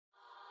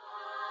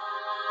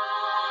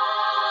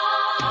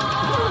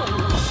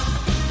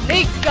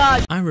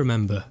god! I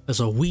remember as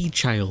a wee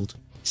child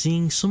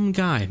seeing some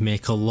guy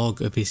make a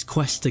log of his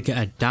quest to get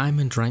a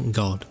diamond rank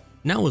god.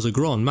 Now as a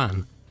grown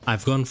man,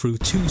 I've gone through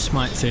 2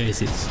 Smite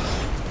phases,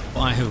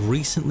 but I have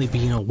recently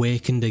been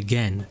awakened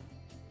again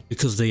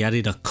because they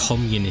added a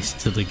communist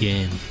to the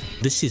game.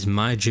 This is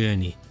my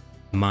journey,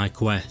 my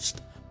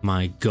quest,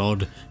 my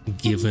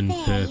God-given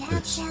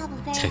purpose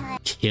to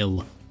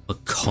kill a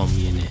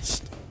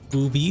communist. We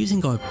will be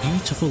using our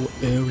beautiful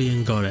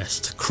Aryan goddess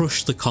to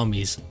crush the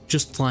commies,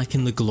 just like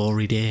in the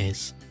glory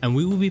days. And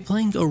we will be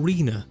playing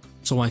arena,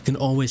 so I can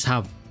always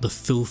have the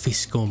filthy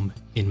scum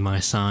in my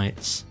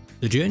sights.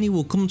 The journey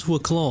will come to a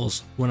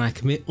close when I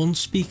commit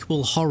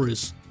unspeakable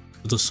horrors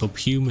to the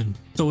subhuman.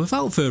 So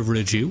without further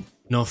ado,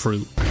 no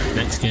Froot.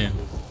 Next game.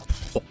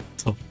 What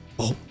the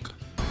fuck?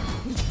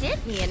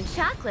 Dip me in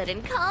chocolate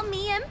and call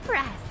me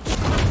impressed.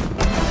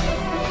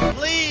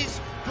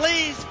 Please,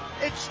 please,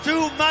 it's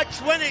too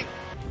much winning.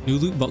 New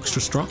loot box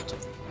just dropped.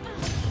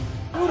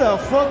 Who the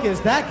fuck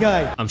is that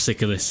guy? I'm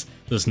sick of this.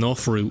 There's no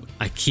Froot.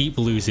 I keep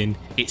losing.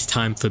 It's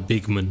time for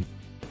Bigman.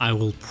 I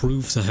will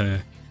prove to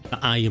her that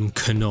I am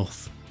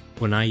Knuff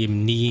when I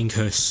am kneeing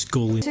her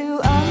skull in.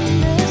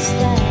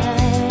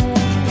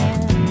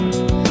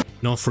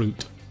 No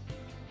Froot.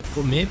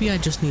 But maybe I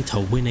just need to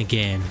win a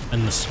game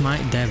and the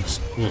Smite devs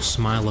will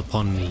smile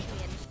upon me.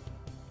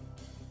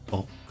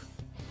 Fuck.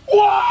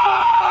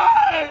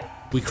 What?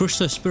 We crush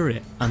their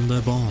spirit and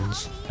their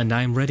bones, and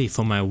I am ready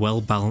for my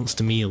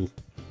well-balanced meal.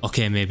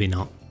 Okay, maybe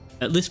not.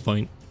 At this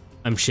point,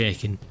 I'm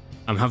shaking.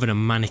 I'm having a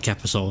manic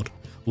episode.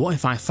 What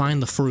if I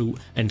find the Froot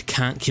and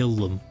can't kill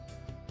them?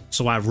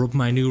 So I rub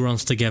my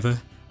neurons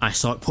together, I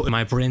start putting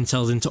my brain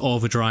cells into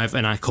overdrive,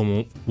 and I come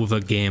up with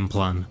a game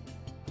plan.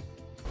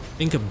 I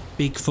think a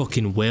big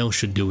fucking whale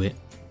should do it.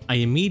 I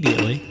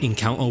immediately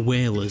encounter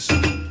whalers.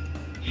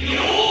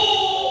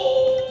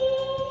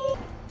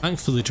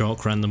 Thanks for the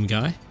joke, random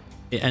guy.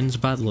 It ends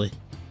badly.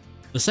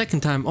 The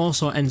second time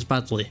also ends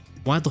badly.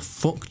 Why the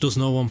fuck does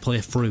no one play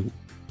Froot?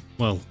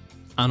 Well,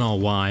 I know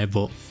why,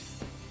 but...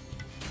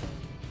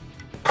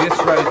 This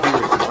right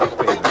here is my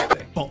favorite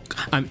thing. Fuck,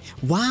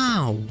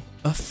 wow!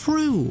 A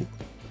Froot!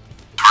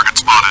 Target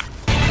spotted!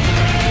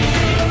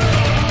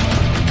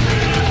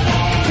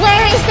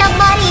 Where is the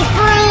money,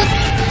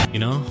 Froot? You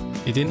know,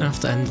 it didn't have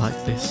to end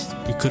like this.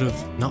 You could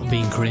have not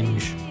been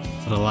cringe,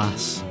 but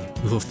alas,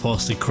 you have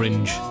posted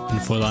cringe,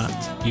 and for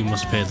that, you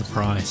must pay the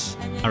price.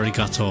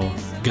 Arigato,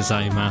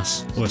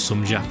 gozaimasu, or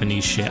some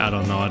Japanese shit, I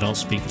don't know, I don't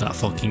speak that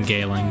fucking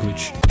gay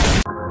language.